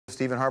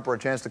Stephen Harper a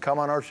chance to come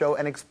on our show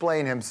and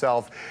explain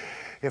himself.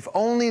 If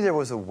only there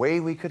was a way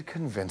we could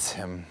convince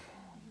him.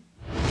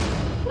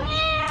 That's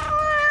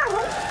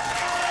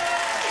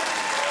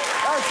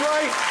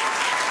right.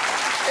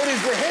 It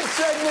is the hit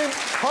segment,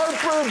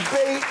 Harper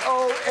Bait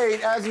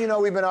 08. As you know,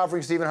 we've been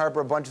offering Stephen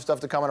Harper a bunch of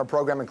stuff to come on our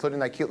program, including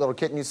that cute little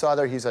kitten you saw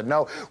there. He said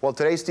no. Well,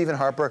 today Stephen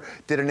Harper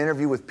did an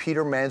interview with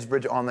Peter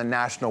Mansbridge on The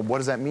National. What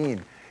does that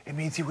mean? It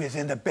means he was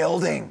in the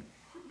building.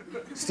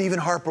 Stephen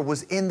Harper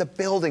was in the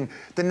building.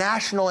 The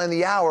National and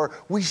the Hour,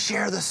 we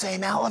share the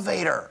same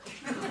elevator.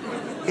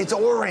 It's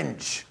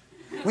orange.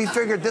 We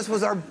figured this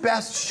was our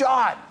best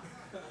shot.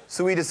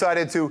 So we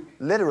decided to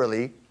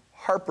literally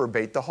Harper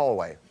bait the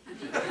hallway.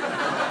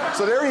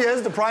 So there he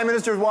is, the Prime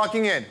Minister is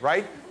walking in,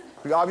 right?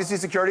 Obviously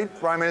security,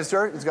 Prime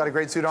Minister, he's got a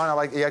great suit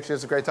on, he actually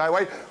has a great tie.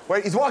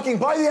 Wait, he's walking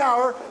by the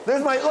Hour,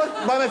 there's my, look,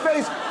 by my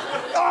face.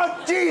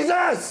 Oh,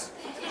 Jesus!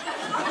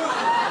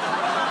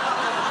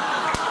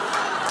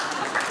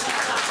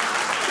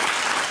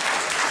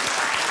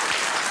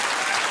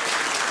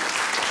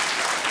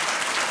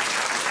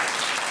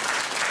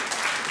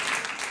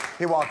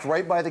 He walked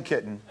right by the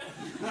kitten.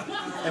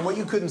 And what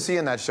you couldn't see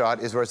in that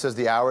shot is where it says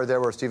The Hour there,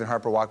 where Stephen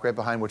Harper walked right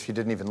behind, which he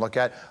didn't even look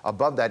at.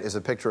 Above that is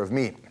a picture of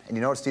me. And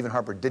you know what? Stephen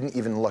Harper didn't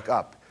even look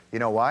up. You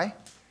know why?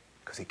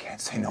 Because he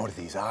can't say no to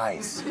these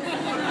eyes.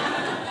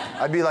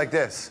 I'd be like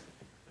this.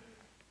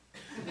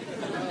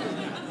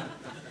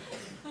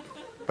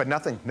 But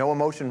nothing, no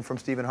emotion from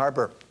Stephen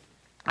Harper.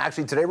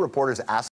 Actually, today reporters asked